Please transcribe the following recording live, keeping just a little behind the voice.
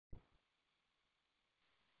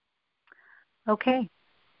Okay.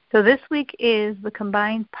 So this week is the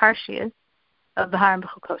combined Parshias of Behar and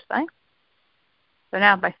Bechukotai. So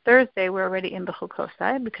now by Thursday we're already in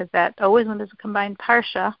Bechukotai because that always when there's a combined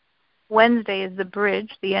Parsha, Wednesday is the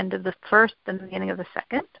bridge, the end of the first and the beginning of the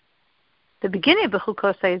second. The beginning of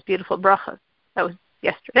Bechukotai is beautiful brachas. That was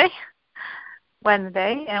yesterday,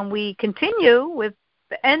 Wednesday, and we continue with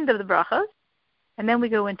the end of the brachas, and then we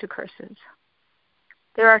go into curses.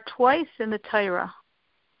 There are twice in the Torah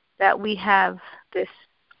that we have this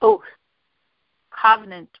oath,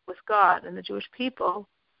 covenant with God and the Jewish people,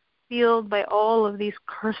 sealed by all of these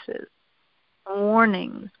curses,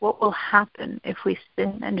 warnings, what will happen if we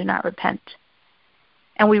sin and do not repent.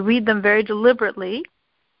 And we read them very deliberately.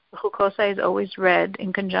 The Bechukotai is always read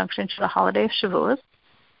in conjunction to the holiday of Shavuos,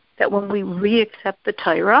 that when we re-accept the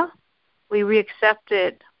Torah, we re-accept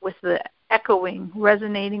it with the echoing,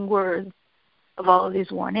 resonating words of all of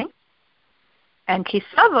these warnings. And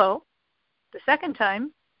Kisavo, the second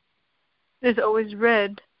time, is always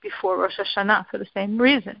read before Rosh Hashanah for the same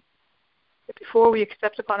reason. That before we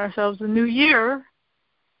accept upon ourselves the new year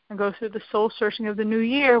and go through the soul searching of the new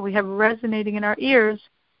year, we have resonating in our ears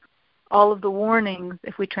all of the warnings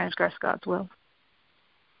if we transgress God's will.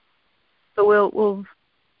 So we'll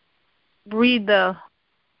read the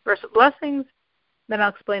verse of blessings, then I'll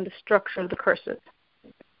explain the structure of the curses.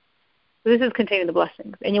 So this is containing the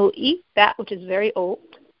blessings. And you will eat that which is very old,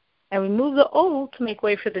 and remove the old to make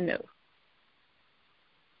way for the new.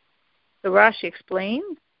 So Rashi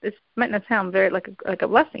explains, this might not sound very like a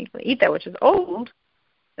blessing. You eat that which is old.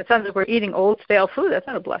 That sounds like we're eating old, stale food. That's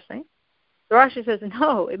not a blessing. So Rashi says,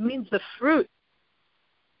 no, it means the fruit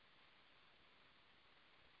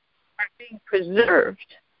are being preserved,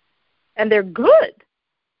 and they're good.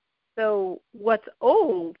 So what's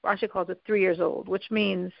old, Rashi calls it 3 years old, which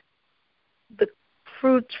means the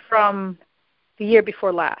fruits from the year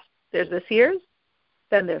before last. There's this year's,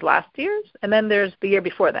 then there's last year's, and then there's the year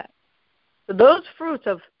before that. So those fruits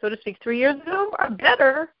of, so to speak, 3 years ago are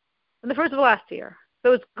better than the fruits of last year.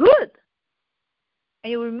 So it's good.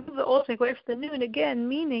 And you remove the old to make way for the new, and again,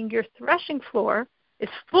 meaning your threshing floor is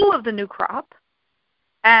full of the new crop,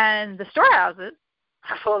 and the storehouses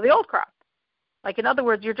are full of the old crop. Like, in other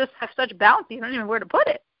words, you just have such bounty, you don't even know where to put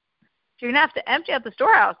it. So you're going to have to empty out the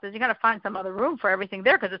storehouses. You got to find some other room for everything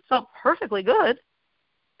there because it's so perfectly good.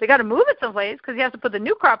 They got to move it someplace because you have to put the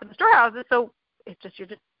new crop in the storehouses. So it's just, you're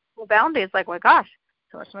just full bounty. It's like, well, gosh,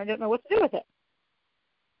 so much I don't know what to do with it.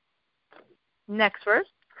 Next verse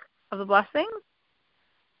of the blessings.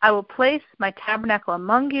 I will place my tabernacle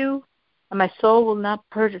among you, and my soul will not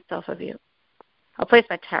purge itself of you. I'll place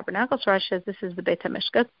my tabernacle. So Rashi says this is the Beit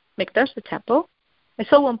HaMikdash, the temple. My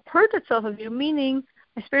soul won't purge itself of you, meaning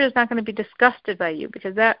my spirit is not going to be disgusted by you,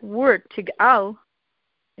 because that word, tigal,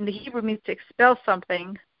 in the Hebrew means to expel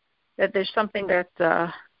something, that there's something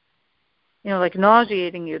that's, like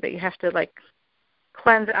nauseating you, that you have to, like,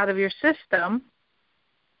 cleanse out of your system.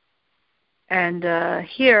 And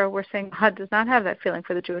here we're saying God does not have that feeling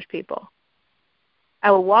for the Jewish people.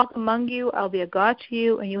 I will walk among you, I'll be a God to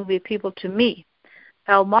you, and you will be a people to me.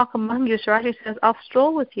 I'll walk among you, so Rashi says, I'll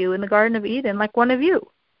stroll with you in the Garden of Eden like one of you.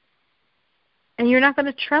 And you're not going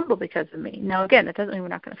to tremble because of me. Now, again, that doesn't mean we're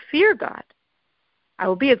not going to fear God. I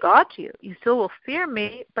will be a God to you. You still will fear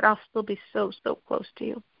me, but I'll still be so, so close to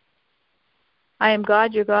you. I am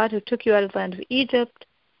God, your God, who took you out of the land of Egypt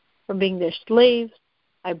from being their slaves.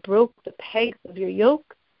 I broke the pegs of your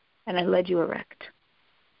yoke, and I led you erect.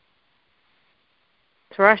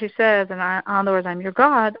 So Rashi says, in other words, I'm your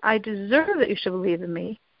God. I deserve that you should believe in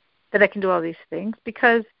me, that I can do all these things,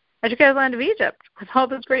 because I took you out of the land of Egypt with all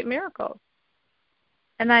those great miracles.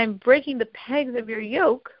 And I'm breaking the pegs of your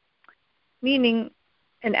yoke, meaning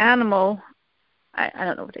an animal, I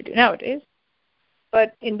don't know what they do nowadays,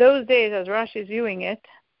 but in those days, as Rashi is viewing it,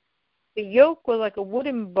 the yoke was like a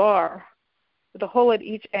wooden bar with a hole at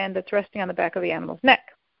each end that's resting on the back of the animal's neck.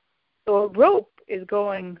 So a rope is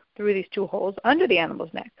going through these two holes under the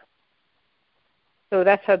animal's neck. So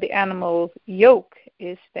that's how the animal's yoke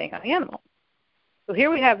is staying on the animal. So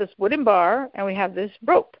here we have this wooden bar and we have this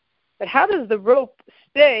rope. But how does the rope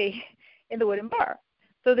stay in the wooden bar?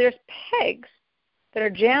 So there's pegs that are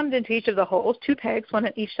jammed into each of the holes, 2 pegs, one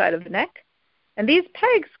on each side of the neck. And these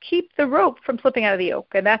pegs keep the rope from slipping out of the yoke.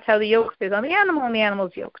 And that's how the yoke stays on the animal and the animal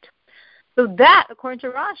is yoked. So that, according to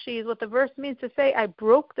Rashi, is what the verse means to say, I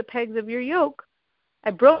broke the pegs of your yoke. I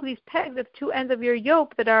broke these pegs at the 2 ends of your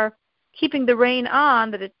yoke that are keeping the rein on,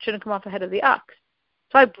 that it shouldn't come off the head of the ox.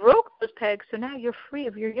 So I broke those pegs, so now you're free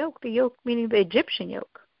of your yoke, the yoke meaning the Egyptian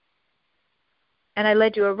yoke. And I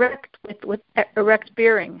led you erect with erect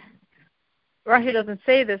bearing. Rashi doesn't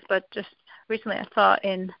say this, but just recently I saw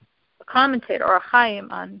in a commentator or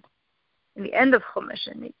Chaim in the end of Chumash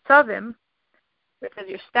in Nitzavim, where it says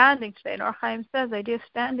you're standing today, and Or Chaim says the idea of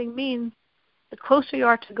standing means the closer you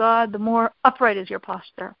are to God, the more upright is your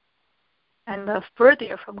posture. And the further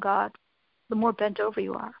you're from God, the more bent over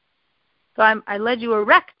you are. So I led you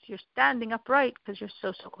erect. You're standing upright because you're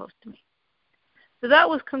so, so close to me. So that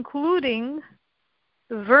was concluding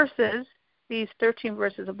the verses, these 13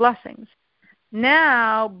 verses of blessings.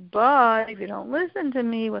 Now, but if you don't listen to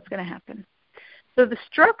me, what's going to happen? So the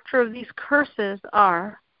structure of these curses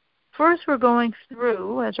are, first we're going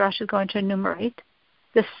through, as Rashi is going to enumerate,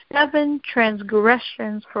 the 7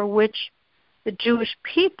 transgressions for which the Jewish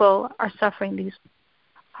people are suffering these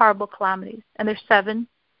horrible calamities. And there's 7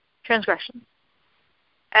 transgressions.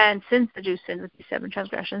 And since the Jews sinned with these 7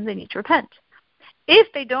 transgressions, they need to repent.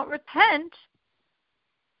 If they don't repent,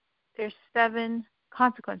 there's 7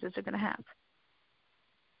 consequences they're going to have.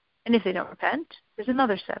 And if they don't repent, there's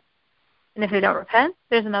another 7. And if they don't repent,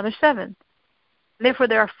 there's another 7. Therefore,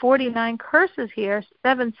 there are 49 curses here,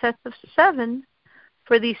 7 sets of 7,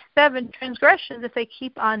 for these 7 transgressions if they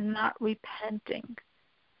keep on not repenting.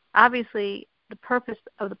 Obviously, the purpose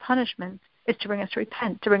of the punishment is to bring us to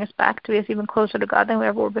repent, to bring us back to be even closer to God than we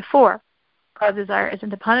ever were before. God's desire isn't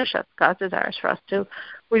to punish us. God's desire is for us to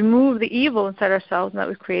remove the evil inside ourselves that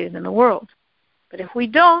we've created in the world. But if we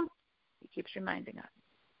don't, He keeps reminding us.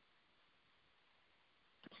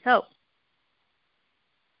 So,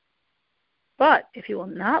 but if you will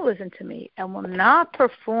not listen to me and will not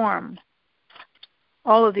perform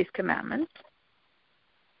all of these commandments,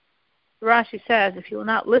 Rashi says, if you will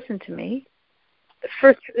not listen to me,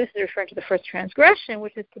 this is referring to the first transgression,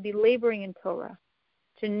 which is to be laboring in Torah,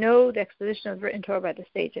 to know the exposition of written Torah by the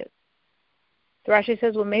stages. So Rashi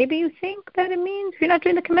says, well, maybe you think that it means you're not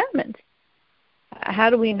doing the commandments. How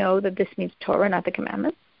do we know that this means Torah, not the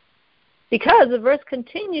commandments? Because the verse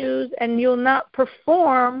continues, and you'll not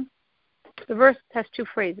perform. The verse has 2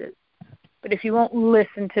 phrases. But if you won't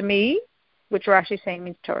listen to me, which Rashi is saying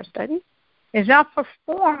means Torah study, is not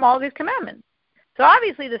perform all these commandments. So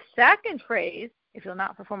obviously the second phrase, if you'll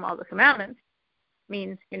not perform all the commandments,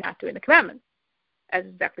 means you're not doing the commandments. As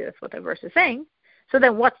exactly that's what the verse is saying. So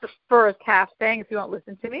then what's the first half saying? If you won't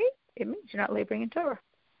listen to me, it means you're not laboring in Torah.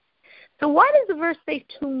 So why does the verse say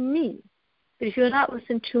to me? But if you will not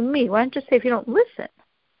listen to me, why don't you say if you don't listen?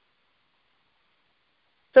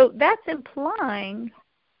 So that's implying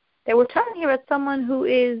that we're talking here about someone who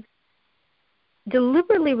is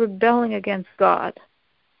deliberately rebelling against God.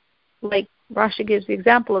 Like Rashi gives the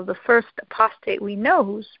example of the first apostate we know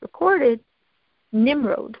who's recorded,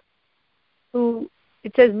 Nimrod, who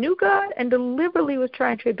it says knew God and deliberately was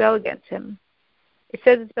trying to rebel against Him. It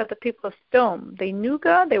says it's about the people of Sodom. They knew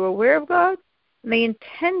God, they were aware of God, and they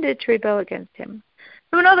intended to rebel against Him.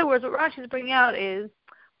 So in other words, what Rashi is bringing out is,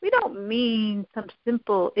 we don't mean some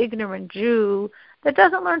simple, ignorant Jew that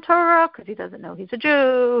doesn't learn Torah because he doesn't know he's a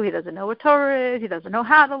Jew, he doesn't know what Torah is, he doesn't know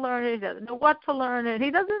how to learn it, he doesn't know what to learn it,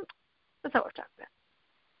 that's not what we're talking about.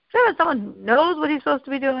 We're talking about someone who knows what he's supposed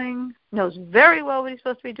to be doing, knows very well what he's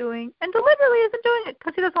supposed to be doing, and deliberately isn't doing it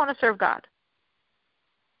because he doesn't want to serve God.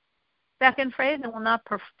 Second phrase, and will not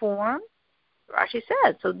perform, Rashi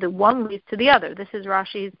says, so the one leads to the other. This is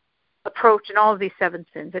Rashi's approach in all of these 7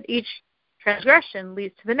 sins, that each transgression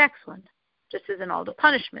leads to the next one. Just as in all the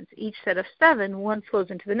punishments, each set of 7, one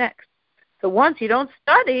flows into the next. So once you don't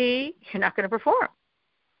study, you're not going to perform.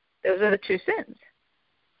 Those are the 2 sins.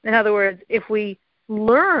 In other words, if we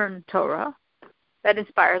learn Torah, that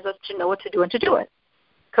inspires us to know what to do and to do it.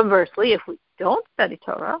 Conversely, if we don't study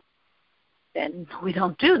Torah, then we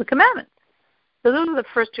don't do the commandments. So those are the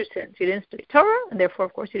first 2 sins. You didn't study Torah, and therefore,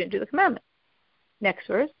 of course, you didn't do the commandments. Next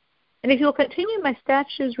verse. And if you'll continue my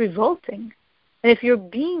statutes revolting, and if your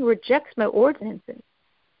being rejects my ordinances,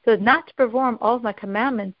 so as not to perform all of my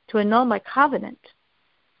commandments, to annul my covenant.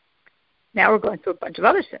 Now we're going through a bunch of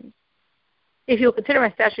other sins. If you'll consider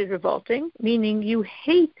my statutes revolting, meaning you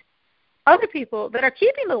hate other people that are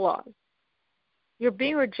keeping the laws. Your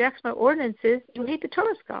being rejects my ordinances, you hate the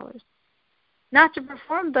Torah scholars. Not to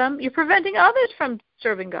perform them, you're preventing others from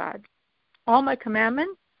serving God. All my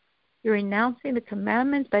commandments, you're renouncing the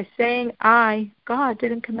commandments by saying, I, God,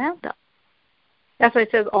 didn't command them. That's why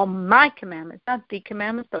it says all my commandments, not the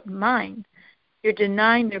commandments, but mine. You're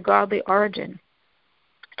denying their godly origin.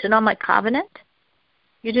 To know my covenant,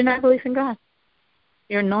 you deny belief in God.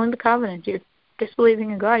 You're knowing the covenant. You're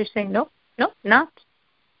disbelieving in God. You're saying, nope, not.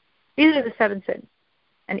 These are the 7 sins,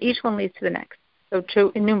 and each one leads to the next. So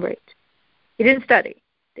to enumerate. He didn't study,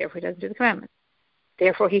 therefore he doesn't do the commandments.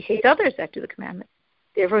 Therefore he hates others that do the commandments.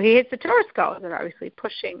 Therefore he hates the Torah scholars that are obviously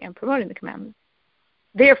pushing and promoting the commandments.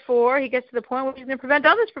 Therefore, he gets to the point where he's going to prevent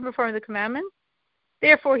others from performing the commandments.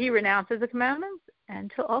 Therefore, he renounces the commandments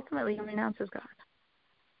until ultimately he renounces God.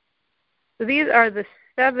 So these are the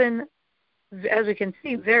 7, as we can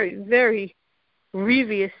see, very, very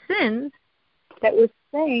grievous sins that we're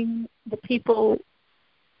saying the people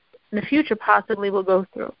in the future possibly will go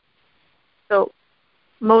through. So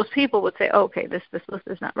most people would say, okay, this list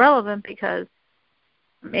is not relevant because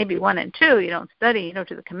maybe 1 and 2, you don't study, you don't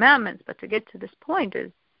do the commandments, but to get to this point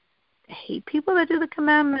is to hate people that do the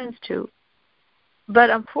commandments too. But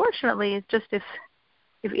unfortunately, it's just if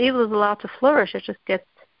evil is allowed to flourish, it just gets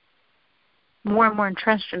more and more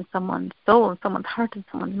entrenched in someone's soul, in someone's heart, in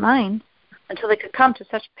someone's mind, until they could come to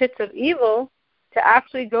such pits of evil to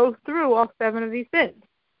actually go through all 7 of these sins.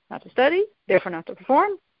 Not to study, therefore not to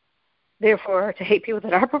perform, therefore to hate people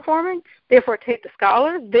that are performing, therefore to hate the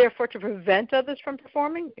scholars, therefore to prevent others from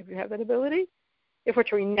performing, if you have that ability, therefore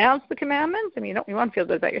to renounce the commandments. I mean, you want to feel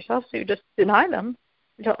good about yourself, so you just deny them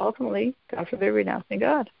until ultimately, God forbid, renouncing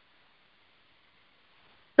God.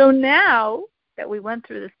 So now that we went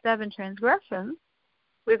through the 7 transgressions,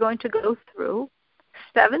 we're going to go through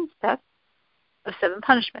 7 steps of 7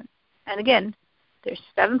 punishments. And again, there's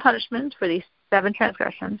 7 punishments for these 7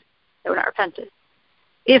 transgressions that were not repented.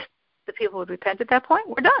 If the people would repent at that point,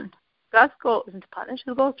 we're done. God's goal isn't to punish.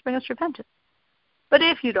 His goal is to bring us repentance. But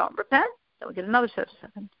if you don't repent, then we get another set of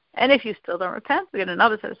 7. And if you still don't repent, we get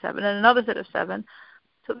another set of 7 and another set of 7.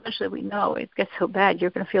 So eventually we know it gets so bad,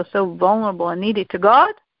 you're going to feel so vulnerable and needy to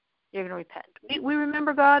God, you're going to repent. We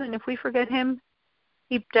remember God, and if we forget Him,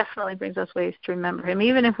 He definitely brings us ways to remember Him.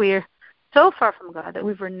 Even if we are so far from God that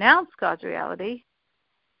we've renounced God's reality,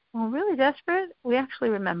 when we're really desperate, we actually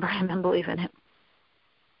remember Him and believe in Him.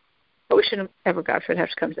 But we shouldn't ever, God forbid, have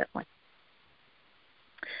to come to that point.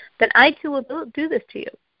 Then I too will do this to you.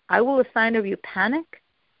 I will assign over you panic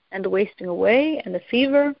and the wasting away and the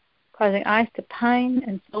fever, causing eyes to pine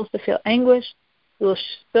and souls to feel anguish. You will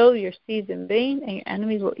sow your seeds in vain, and your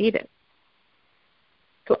enemies will eat it.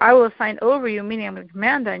 So I will assign over you, meaning I'm going to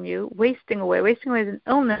command on you, wasting away. Wasting away is an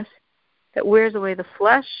illness that wears away the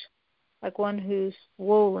flesh, like one who's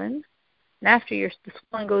swollen. And after the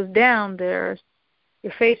swelling goes down,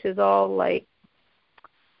 your face is all like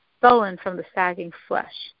sullen from the sagging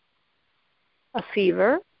flesh. A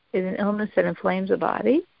fever is an illness that inflames the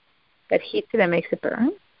body, that heats it and makes it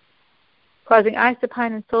burn, causing eyes to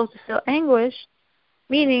pine and souls to feel anguish,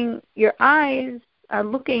 meaning your eyes are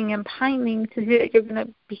looking and pining to see that you're going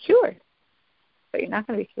to be cured, but you're not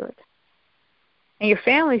going to be cured. And your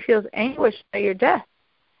family feels anguish at your death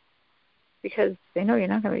because they know you're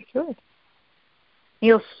not going to be cured.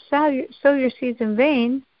 You'll sow your seeds in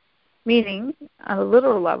vain, meaning on a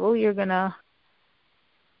literal level, you're going to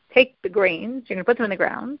take the grains, you're going to put them in the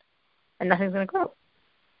ground, and nothing's going to grow.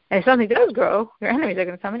 And if something does grow, your enemies are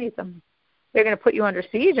going to come and eat them. They're going to put you under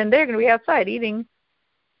siege, and they're going to be outside eating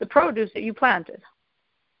the produce that you planted.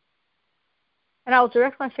 And I will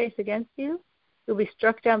direct my face against you. You'll be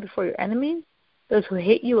struck down before your enemies. Those who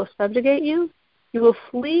hate you will subjugate you. You will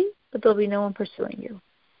flee, but there will be no one pursuing you.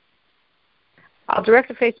 I'll direct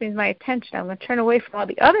the face means my attention. I'm going to turn away from all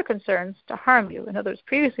the other concerns to harm you. In other words,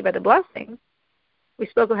 previously by the blessing, we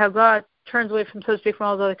spoke of how God turns away from, so to speak, from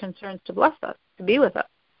all those other concerns to bless us, to be with us.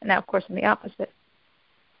 And now, of course, in the opposite.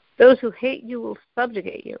 Those who hate you will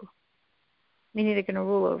subjugate you, meaning they're going to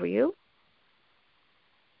rule over you.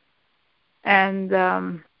 And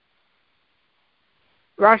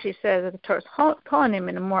Rashi says that the Torah's Kohanim,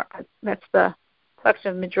 in a more, that's the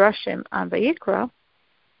collection of Midrashim on Vayikra,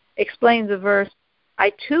 explains the verse,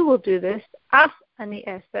 I too will do this. Af ani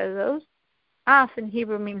esezos. Af in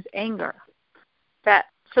Hebrew means anger. That,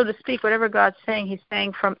 so to speak, whatever God's saying, He's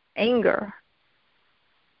saying from anger.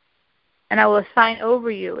 And I will assign over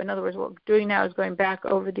you. In other words, what we're doing now is going back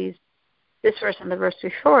over this verse and the verse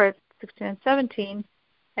before it, 16 and 17,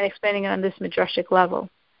 and explaining it on this midrashic level.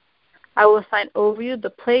 I will assign over you, the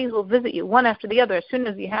plagues will visit you, one after the other. As soon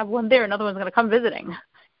as you have one there, another one's going to come visiting.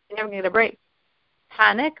 You're never going to get a break.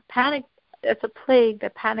 Panic, that's a plague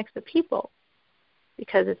that panics the people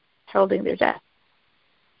because it's heralding their death.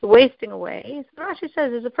 The wasting away, so Rashi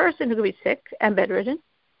says, there's a person who could be sick and bedridden,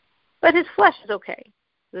 but his flesh is okay.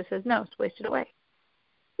 So this says, no, it's wasted away.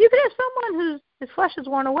 You could have someone his flesh is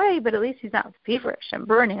worn away, but at least he's not feverish and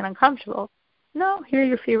burning and uncomfortable. No, here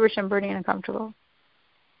you're feverish and burning and uncomfortable.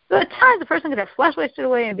 So at times the person could have flesh wasted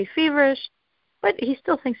away and be feverish, but he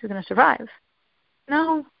still thinks he's going to survive.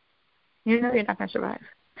 No, you know you're not going to survive.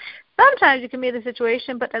 Sometimes you can be in the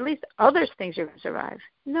situation, but at least others think you're going to survive.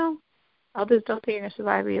 No, others don't think you're going to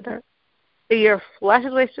survive either. So your flesh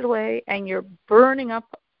is wasted away and you're burning up,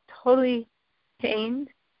 totally pained,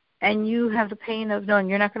 and you have the pain of knowing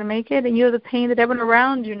you're not going to make it, and you have the pain that everyone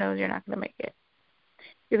around you knows you're not going to make it.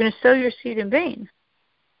 You're going to sow your seed in vain.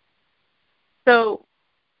 So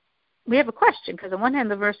we have a question, because on one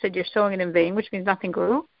hand the verse said you're sowing it in vain, which means nothing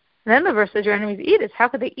grew. And then the verse said your enemies eat it. How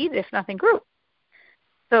could they eat it if nothing grew?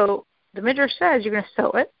 So the Midrash says you're going to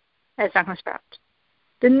sow it, and it's not going to sprout.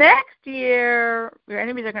 The next year, your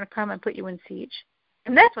enemies are going to come and put you in siege,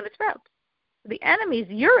 and that's when it sprouts. The enemies,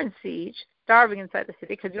 you're in siege, starving inside the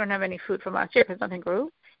city because you don't have any food from last year because nothing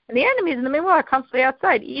grew. And the enemies in the meanwhile are constantly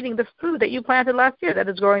outside eating the food that you planted last year that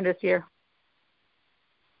is growing this year.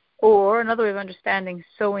 Or another way of understanding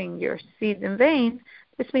sowing your seeds in vain,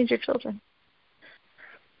 this means your children.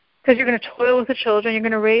 Because you're going to toil with the children, you're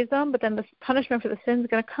going to raise them, but then the punishment for the sin is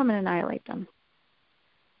going to come and annihilate them.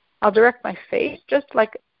 I'll direct my face, just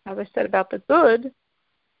like as I said about the good,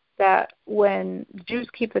 that when Jews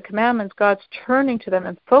keep the commandments, God's turning to them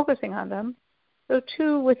and focusing on them. So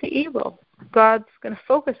too with the evil, God's going to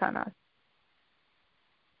focus on us.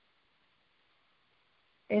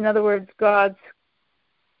 In other words, God's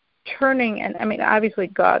turning, and I mean, obviously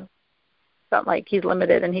God, it's not like he's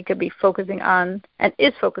limited and he could be focusing on, and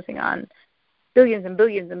is focusing on, billions and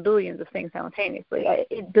billions and billions of things simultaneously.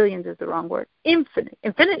 Billions is the wrong word.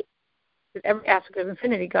 Infinity. Every aspect of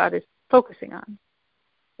infinity God is focusing on.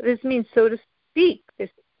 This means, so to speak, this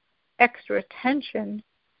extra attention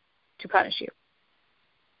to punish you.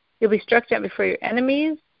 You'll be struck down before your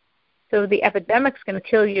enemies, so the epidemic's going to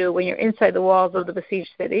kill you when you're inside the walls of the besieged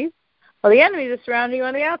cities, while the enemies are surrounding you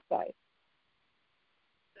on the outside.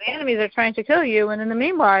 The enemies are trying to kill you, and in the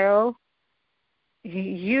meanwhile,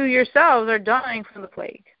 you yourselves are dying from the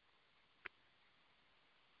plague.